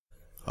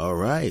All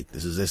right,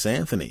 this is S.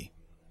 Anthony.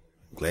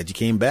 Glad you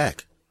came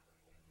back.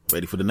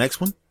 Ready for the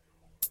next one?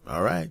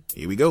 All right,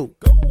 here we go.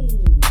 Go!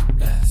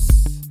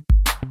 S.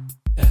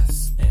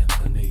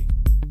 Anthony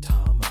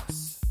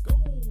Thomas. Go!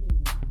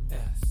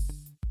 S.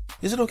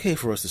 Is it okay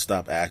for us to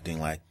stop acting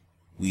like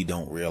we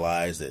don't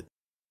realize that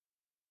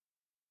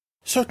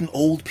certain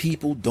old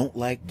people don't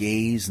like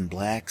gays and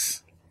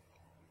blacks?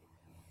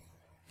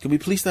 Can we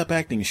please stop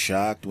acting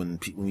shocked when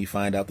we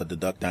find out that the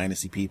Duck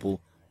Dynasty people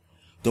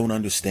don't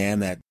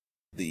understand that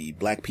the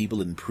black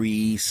people in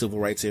pre-civil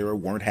rights era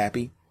weren't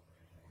happy?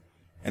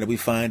 And if we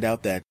find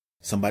out that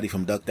somebody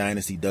from Duck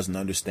Dynasty doesn't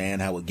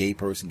understand how a gay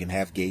person can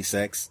have gay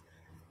sex,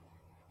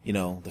 you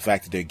know, the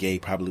fact that they're gay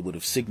probably would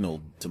have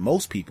signaled to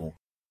most people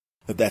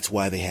that that's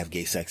why they have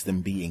gay sex,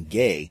 them being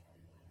gay.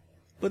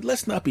 But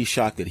let's not be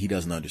shocked that he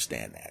doesn't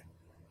understand that.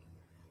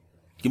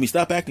 Can we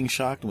stop acting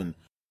shocked when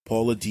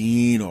Paula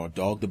Deen or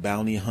Dog the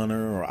Bounty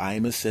Hunter or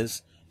Imus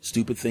says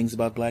stupid things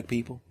about black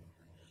people?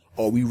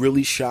 Are we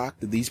really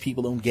shocked that these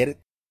people don't get it?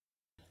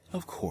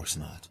 Of course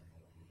not.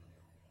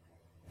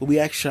 But we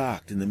act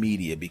shocked in the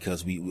media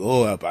because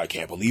I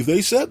can't believe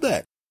they said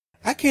that.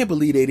 I can't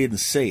believe they didn't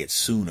say it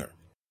sooner.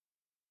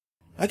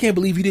 I can't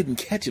believe you didn't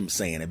catch him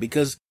saying it,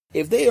 because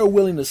if they are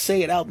willing to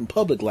say it out in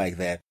public like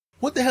that,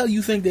 what the hell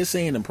you think they're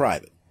saying in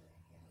private?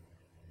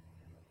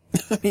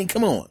 I mean,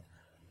 come on.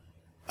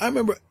 I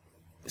remember,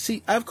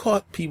 I've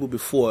caught people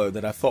before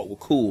that I thought were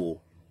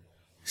cool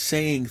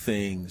saying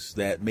things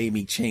that made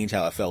me change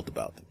how I felt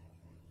about them,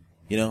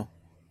 you know?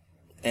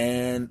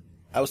 And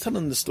I was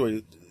telling the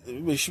story,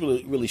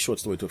 really short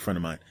story, to a friend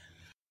of mine.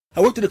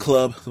 I worked at a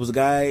club. There was a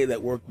guy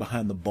that worked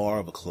behind the bar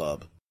of a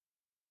club.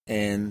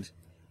 And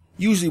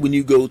usually when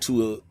you go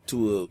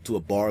to a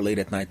bar late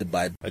at night to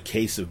buy a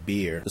case of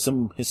beer,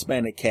 some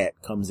Hispanic cat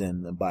comes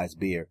in and buys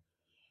beer.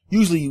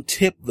 Usually you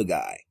tip the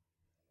guy.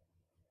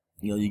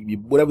 You know, you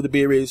whatever the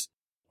beer is,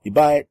 you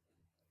buy it,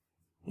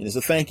 and as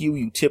a thank you,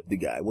 you tip the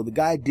guy. Well, the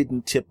guy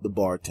didn't tip the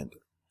bartender.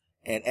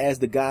 And as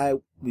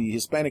the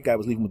Hispanic guy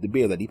was leaving with the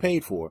beer that he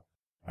paid for,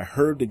 I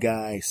heard the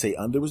guy say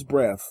under his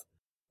breath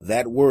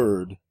that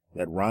word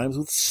that rhymes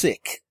with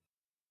sick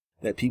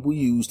that people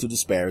use to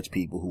disparage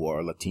people who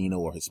are Latino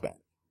or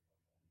Hispanic.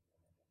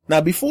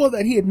 Now, before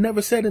that, he had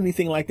never said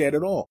anything like that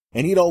at all,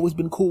 and he'd always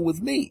been cool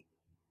with me.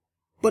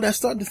 But I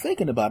started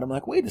thinking about it. I'm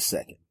like, wait a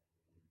second.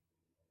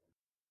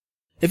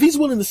 If he's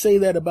willing to say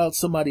that about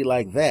somebody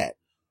like that,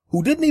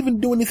 who didn't even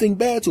do anything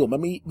bad to him, I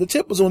mean, the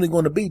tip was only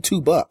going to be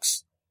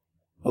 $2.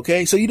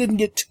 Okay, so you didn't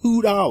get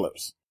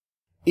 $2.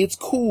 It's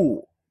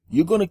cool.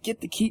 You're going to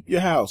get to keep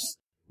your house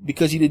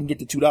because you didn't get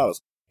the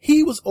 $2.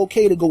 He was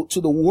okay to go to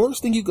the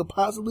worst thing you could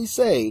possibly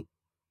say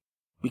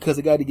because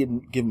the guy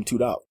didn't give him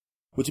 $2,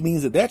 which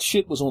means that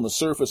shit was on the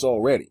surface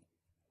already.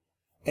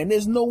 And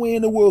there's no way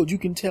in the world you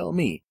can tell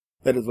me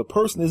that if a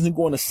person isn't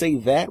going to say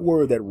that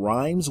word that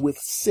rhymes with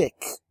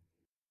sick,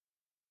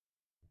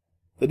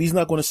 that he's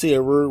not going to say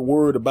a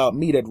word about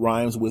me that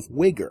rhymes with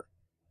wigger.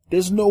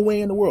 There's no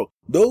way in the world.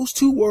 Those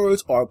two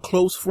words are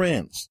close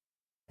friends.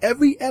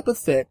 Every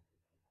epithet,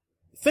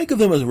 think of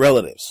them as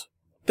relatives.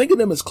 Think of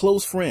them as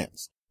close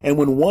friends. And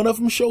when one of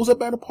them shows up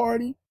at a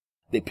party,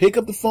 they pick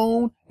up the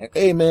phone and,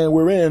 hey man,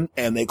 we're in,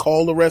 and they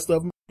call the rest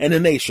of them, and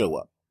then they show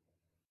up.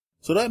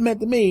 So that meant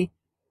to me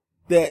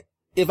that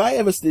if I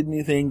ever did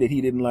anything that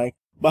he didn't like,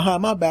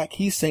 behind my back,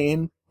 he's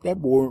saying that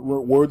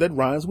word that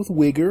rhymes with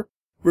wigger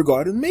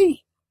regarding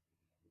me.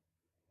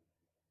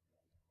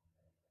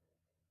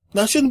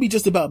 Now, it shouldn't be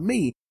just about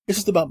me. It's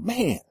just about,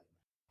 man,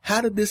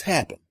 how did this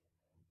happen?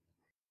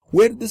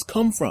 Where did this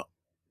come from?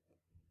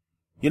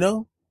 You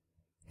know?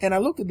 And I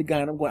looked at the guy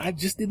and I'm going, I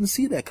just didn't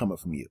see that coming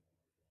from you.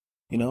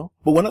 You know?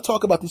 But when I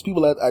talk about these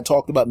people that I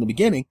talked about in the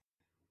beginning,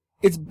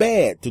 it's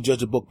bad to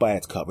judge a book by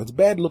its cover. It's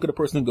bad to look at a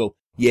person and go,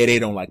 yeah, they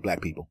don't like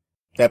black people.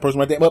 That person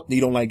right there, well,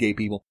 you don't like gay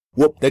people.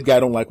 Whoop, that guy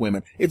don't like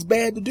women. It's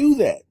bad to do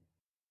that.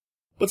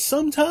 But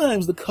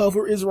sometimes the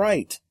cover is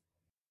right.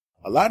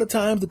 A lot of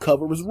times the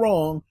cover is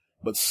wrong,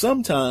 but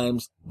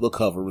sometimes the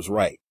cover is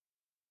right.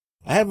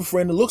 I have a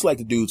friend that looks like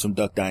the dudes from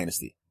Duck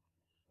Dynasty.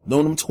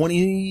 Known him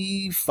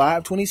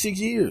 25, 26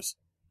 years.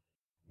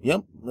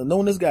 Yep, I've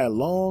known this guy a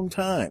long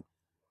time.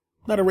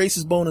 Not a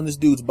racist bone in this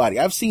dude's body.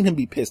 I've seen him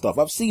be pissed off.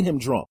 I've seen him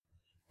drunk.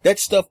 That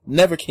stuff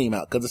never came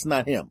out because it's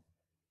not him.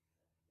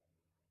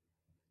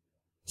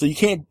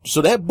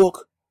 So that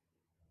book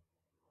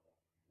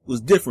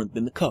was different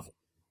than the cover.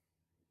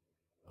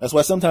 That's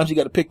why sometimes you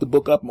got to pick the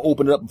book up and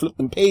open it up and flip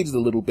them pages a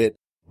little bit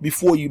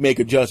before you make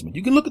a judgment.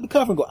 You can look at the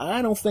cover and go,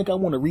 I don't think I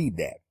want to read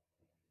that.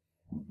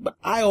 But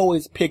I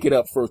always pick it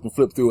up first and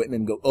flip through it and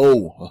then go,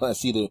 oh, I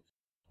see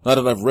now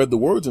that I've read the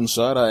words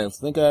inside, I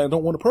think I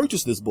don't want to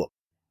purchase this book.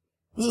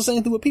 It's the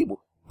same thing with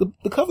people.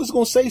 The cover's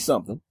going to say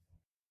something.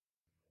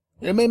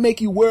 It may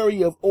make you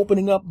wary of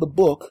opening up the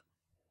book,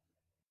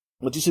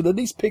 but you should at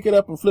least pick it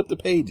up and flip the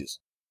pages.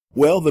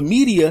 Well, the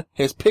media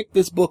has picked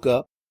this book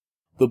up,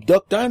 the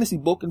Duck Dynasty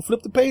book, and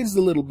flipped the pages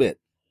a little bit.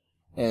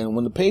 And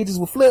when the pages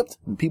were flipped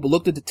and people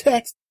looked at the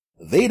text,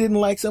 they didn't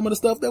like some of the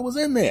stuff that was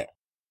in there.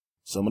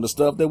 Some of the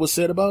stuff that was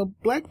said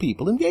about black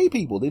people and gay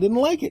people, they didn't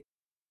like it.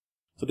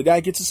 So the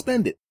guy gets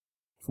suspended,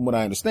 from what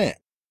I understand.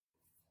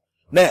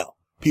 Now,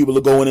 people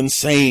are going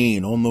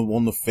insane on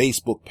the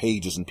Facebook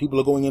pages, and people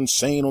are going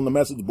insane on the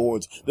message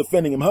boards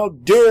defending him. How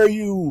dare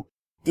you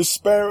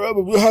despair?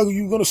 How are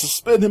you going to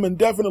suspend him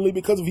indefinitely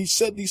because he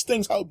said these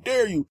things? How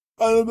dare you?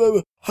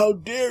 How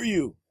dare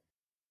you?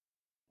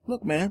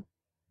 Look, man,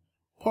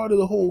 part of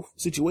the whole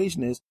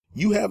situation is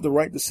you have the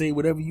right to say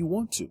whatever you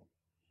want to.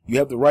 You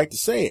have the right to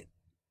say it.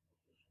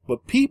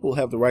 But people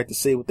have the right to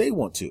say what they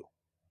want to.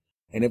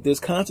 And if there's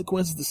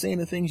consequences to saying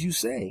the things you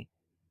say,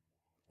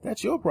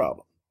 that's your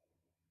problem.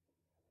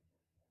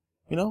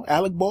 You know,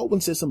 Alec Baldwin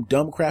said some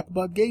dumb crap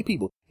about gay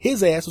people.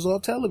 His ass was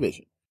off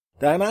television.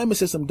 Diane Imus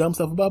said some dumb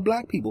stuff about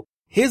black people.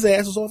 His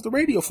ass was off the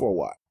radio for a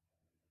while.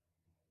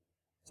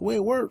 It's the way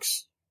it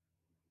works.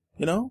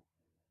 You know?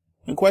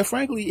 And quite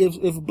frankly,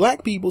 if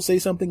black people say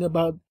something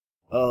about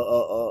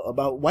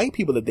white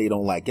people that they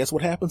don't like, guess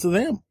what happens to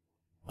them?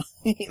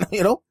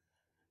 You know?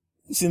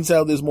 Since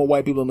how there's more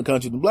white people in the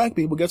country than black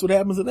people, guess what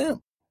happens to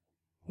them?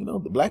 You know,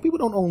 the black people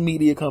don't own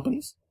media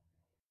companies.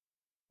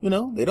 You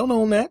know, they don't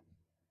own that.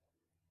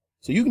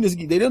 So you can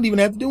they don't even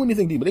have to do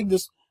anything to you, but they can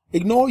just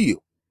ignore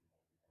you.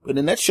 But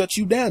then that shuts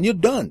you down. You're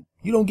done.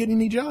 You don't get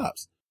any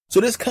jobs.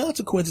 So there's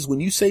consequences when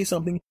you say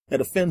something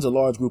that offends a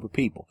large group of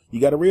people. You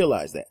got to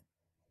realize that.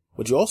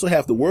 But you also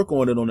have to work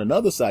on it on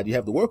another side. You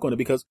have to work on it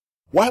because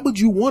why would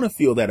you want to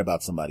feel that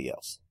about somebody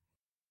else?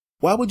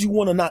 Why would you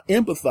want to not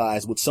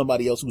empathize with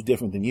somebody else who's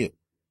different than you?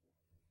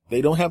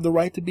 They don't have the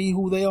right to be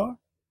who they are?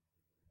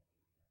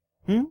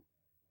 You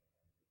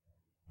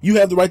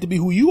have the right to be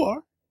who you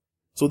are.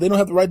 So they don't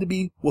have the right to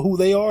be who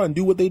they are and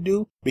do what they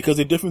do because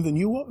they're different than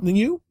you are, than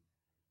you?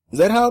 Is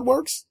that how it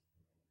works?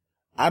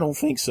 I don't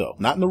think so.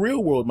 Not in the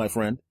real world, my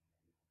friend.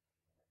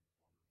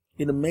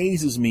 It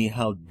amazes me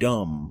how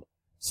dumb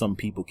some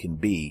people can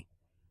be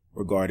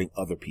regarding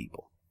other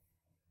people.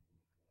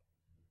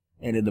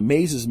 And it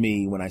amazes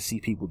me when I see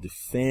people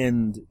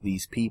defend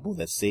these people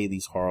that say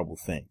these horrible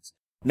things.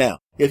 Now,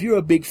 if you're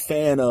a big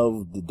fan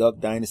of the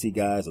Duck Dynasty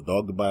guys, or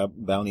Dog the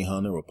Bounty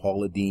Hunter, or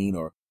Paula Deen,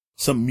 or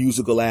some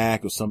musical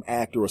act, or some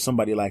actor, or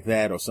somebody like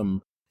that, or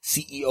some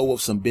CEO of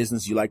some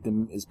business, you like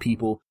them as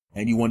people,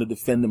 and you want to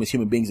defend them as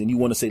human beings, and you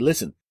want to say,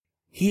 listen,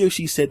 he or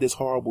she said this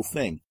horrible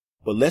thing,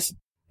 but let's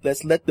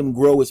let them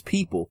grow as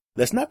people.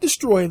 Let's not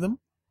destroy them.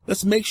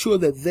 Let's make sure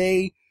that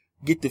they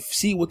get to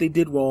see what they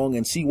did wrong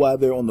and see why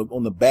they're on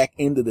the back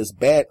end of this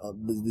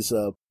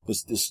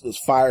this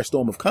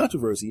firestorm of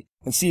controversy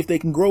and see if they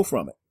can grow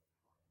from it.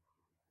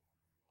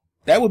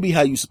 That would be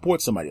how you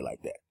support somebody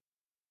like that.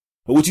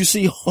 But what you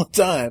see all the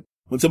time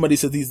when somebody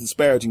says these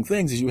disparaging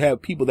things is you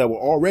have people that were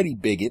already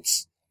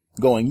bigots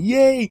going,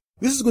 yay,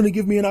 this is going to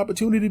give me an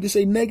opportunity to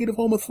say negative,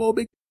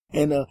 homophobic,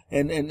 and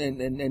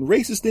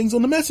racist things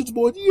on the message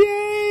board.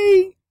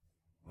 Yay!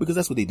 Because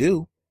that's what they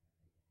do.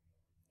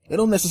 They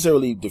don't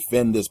necessarily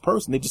defend this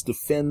person. They just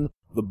defend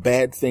the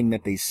bad thing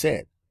that they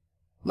said.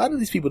 A lot of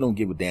these people don't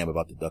give a damn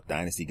about the Duck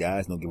Dynasty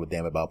guys, don't give a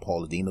damn about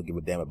Paula Deen, don't give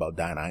a damn about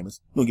Diane Imus,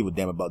 don't give a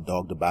damn about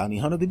Dog the Bounty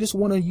Hunter. They just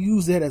want to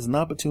use that as an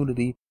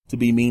opportunity to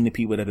be mean to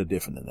people that are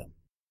different than them.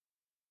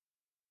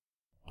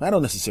 I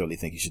don't necessarily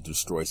think you should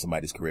destroy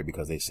somebody's career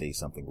because they say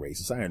something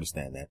racist. I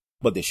understand that.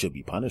 But there should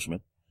be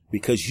punishment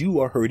because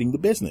you are hurting the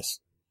business.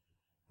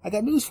 I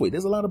got news for you.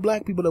 There's a lot of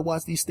black people that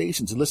watch these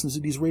stations and listen to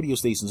these radio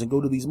stations and go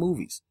to these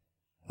movies.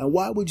 And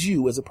why would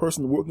you, as a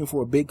person working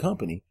for a big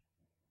company,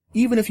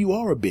 even if you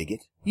are a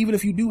bigot, even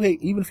if you do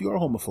hate, even if you are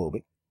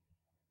homophobic,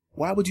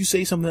 why would you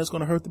say something that's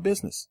going to hurt the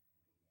business?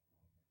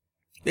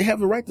 They have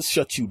the right to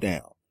shut you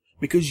down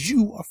because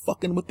you are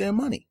fucking with their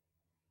money.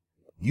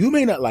 You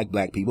may not like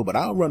black people, but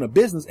I'll run a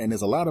business and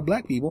there's a lot of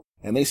black people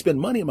and they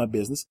spend money in my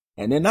business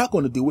and they're not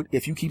going to do it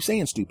if you keep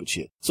saying stupid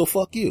shit. So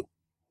fuck you.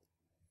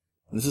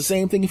 And it's the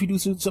same thing if you do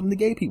something to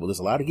gay people. There's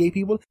a lot of gay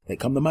people that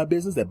come to my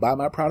business, that buy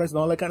my products and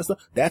all that kind of stuff.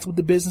 That's what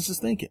the business is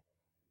thinking.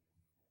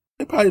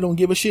 They probably don't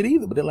give a shit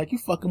either, but they're like, you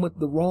fucking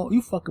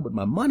with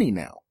my money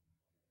now.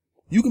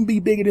 You can be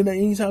bigger than that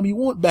anytime you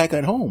want back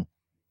at home.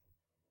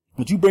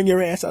 But you bring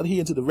your ass out here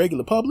into the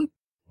regular public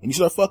and you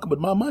start fucking with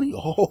my money.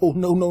 Oh,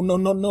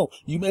 no.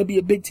 You may be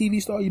a big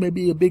TV star. You may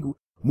be a big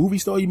movie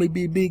star. You may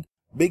be a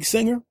big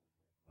singer,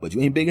 but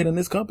you ain't bigger than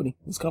this company.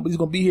 This company's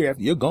going to be here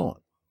after you're gone.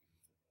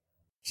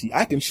 See,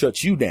 I can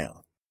shut you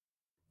down.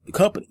 The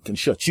company can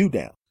shut you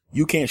down.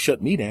 You can't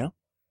shut me down.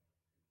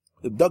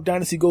 If Duck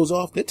Dynasty goes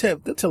off, their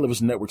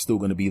television network's still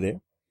going to be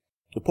there.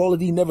 If Paula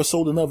Deen never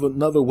sold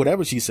another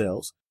whatever she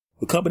sells,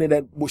 the company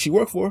that she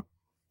worked for,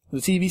 the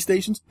TV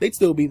stations, they'd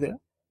still be there.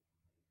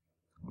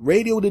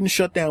 Radio didn't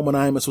shut down when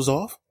Imus was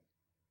off.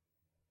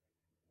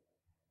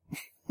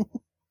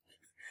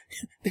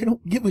 They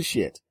don't give a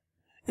shit.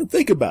 And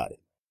think about it.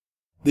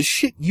 The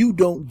shit you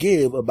don't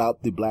give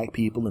about the black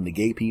people and the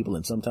gay people,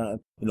 and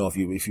sometimes,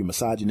 if you're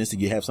misogynistic,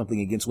 you have something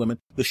against women,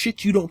 the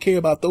shit you don't care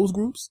about those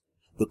groups,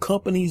 the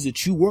companies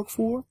that you work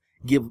for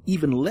give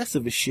even less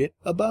of a shit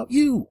about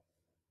you.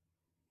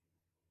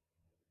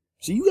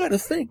 So you gotta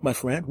think, my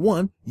friend,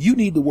 one, you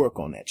need to work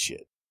on that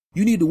shit.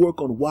 You need to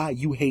work on why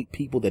you hate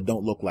people that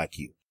don't look like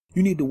you.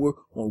 You need to work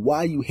on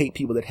why you hate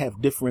people that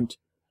have different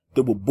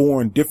that were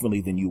born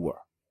differently than you were.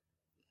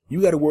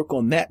 You got to work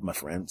on that, my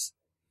friends.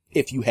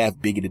 If you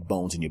have bigoted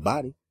bones in your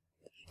body,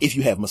 if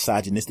you have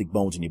misogynistic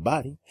bones in your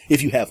body,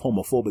 if you have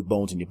homophobic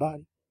bones in your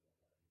body,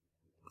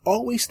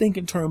 always think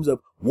in terms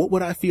of what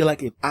would I feel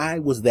like if I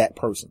was that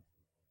person?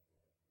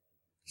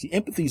 See,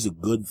 empathy is a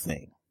good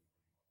thing.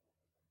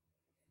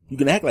 You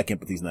can act like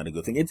empathy is not a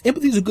good thing.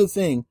 Empathy is a good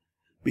thing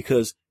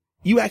because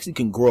you actually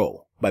can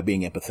grow by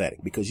being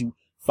empathetic, because you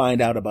find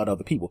out about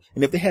other people.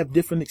 And if they have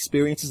different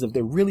experiences, if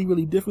they're really,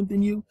 really different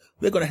than you,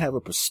 they're going to have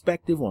a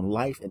perspective on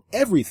life and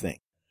everything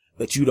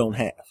that you don't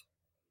have.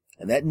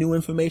 And that new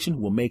information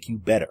will make you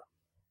better.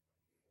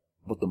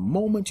 But the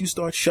moment you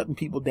start shutting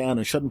people down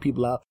and shutting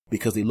people out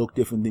because they look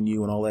different than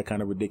you and all that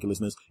kind of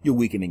ridiculousness, you're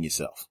weakening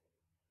yourself.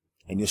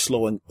 And you're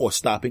slowing or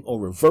stopping or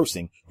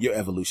reversing your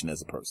evolution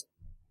as a person.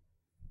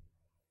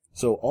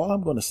 So all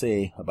I'm going to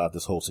say about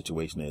this whole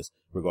situation is,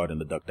 regarding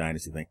the Duck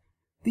Dynasty thing,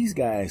 these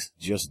guys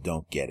just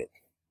don't get it.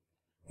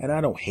 And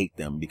I don't hate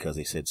them because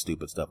they said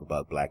stupid stuff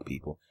about black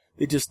people.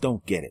 They just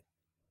don't get it.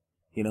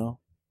 You know?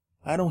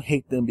 I don't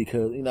hate them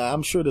because,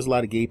 I'm sure there's a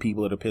lot of gay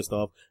people that are pissed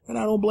off, and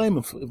I don't blame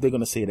them if they're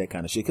going to say that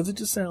kind of shit, because it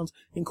just sounds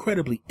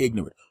incredibly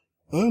ignorant.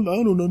 I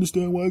don't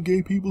understand why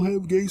gay people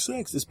have gay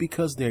sex. It's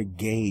because they're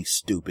gay,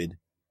 stupid.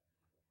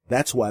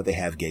 That's why they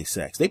have gay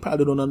sex. They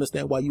probably don't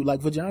understand why you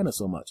like vagina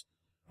so much.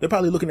 They're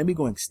probably looking at me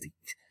going,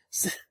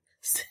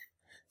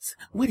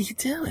 what are you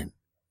doing?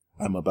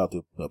 I'm about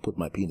to put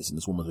my penis in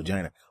this woman's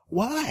vagina.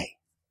 Why?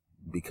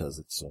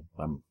 Because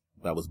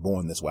I was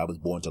born this way. I was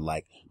born to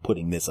like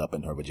putting this up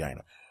in her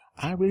vagina.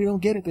 I really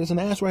don't get it. There's an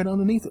ass right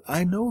underneath it.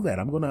 I know that.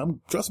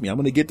 Trust me, I'm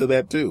going to get to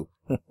that too.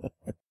 But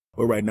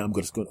right now, I'm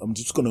just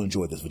going to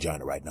enjoy this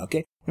vagina right now.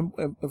 Okay.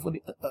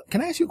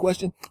 Can I ask you a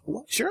question?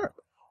 Well, sure.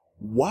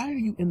 Why are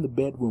you in the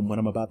bedroom when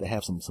I'm about to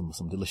have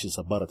some delicious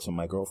buttocks from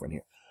my girlfriend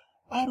here?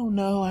 I don't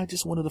know. I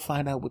just wanted to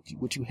find out what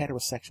you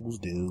heterosexuals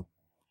do.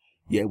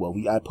 Yeah, well,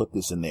 I put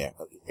this in there,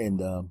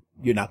 and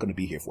you're not going to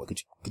be here for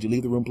it. Could you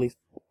leave the room, please?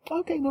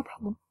 Okay, no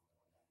problem.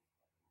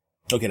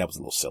 Okay, that was a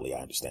little silly.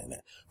 I understand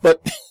that.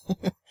 But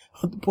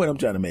the point I'm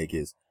trying to make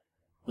is,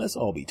 let's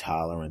all be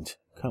tolerant.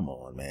 Come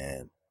on,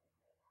 man.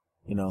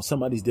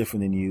 Somebody's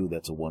different than you.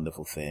 That's a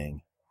wonderful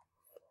thing.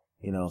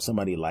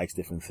 Somebody likes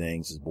different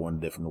things, is born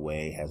a different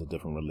way, has a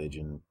different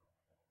religion,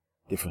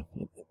 different.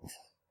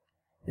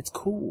 It's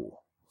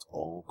cool. It's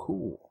all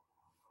cool.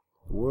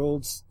 The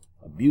world's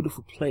a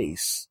beautiful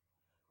place,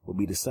 but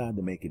we decide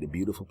to make it a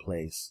beautiful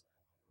place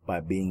by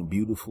being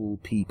beautiful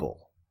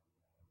people.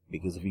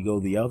 Because if you go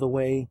the other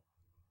way,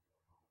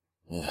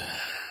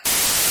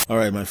 all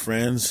right, my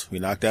friends, we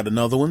knocked out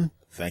another one.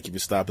 Thank you for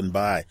stopping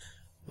by.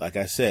 Like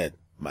I said,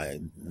 my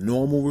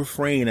normal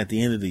refrain at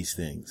the end of these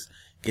things: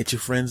 get your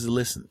friends to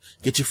listen.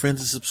 Get your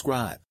friends to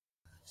subscribe.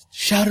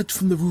 Shout it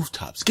from the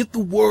rooftops. Get the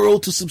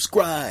world to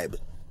subscribe.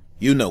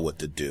 You know what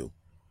to do.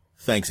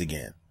 Thanks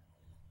again.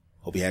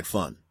 Hope you had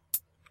fun.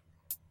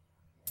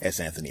 S.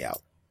 Anthony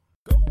out.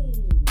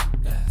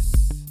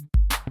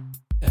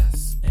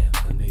 S.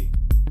 Anthony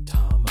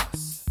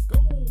Thomas.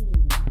 Go.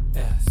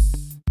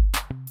 S.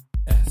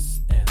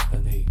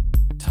 Anthony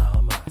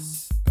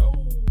Thomas. Go.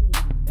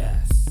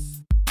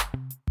 S.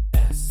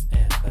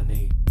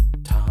 Anthony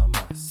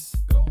Thomas.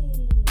 Go.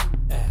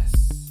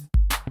 S.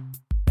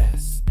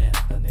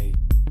 Anthony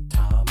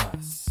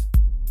Thomas.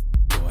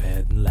 Go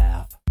ahead and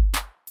laugh.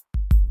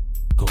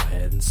 Go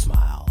ahead and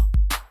smile.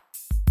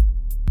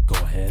 Go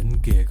ahead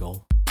and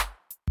giggle.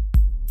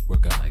 We're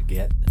gonna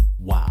get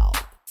wild.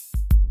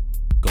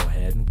 Go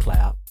ahead and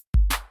clap.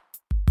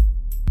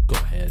 Go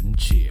ahead and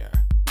cheer.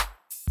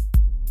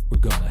 We're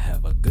gonna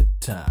have a good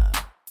time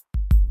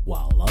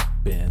while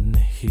up in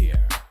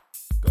here.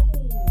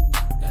 Go!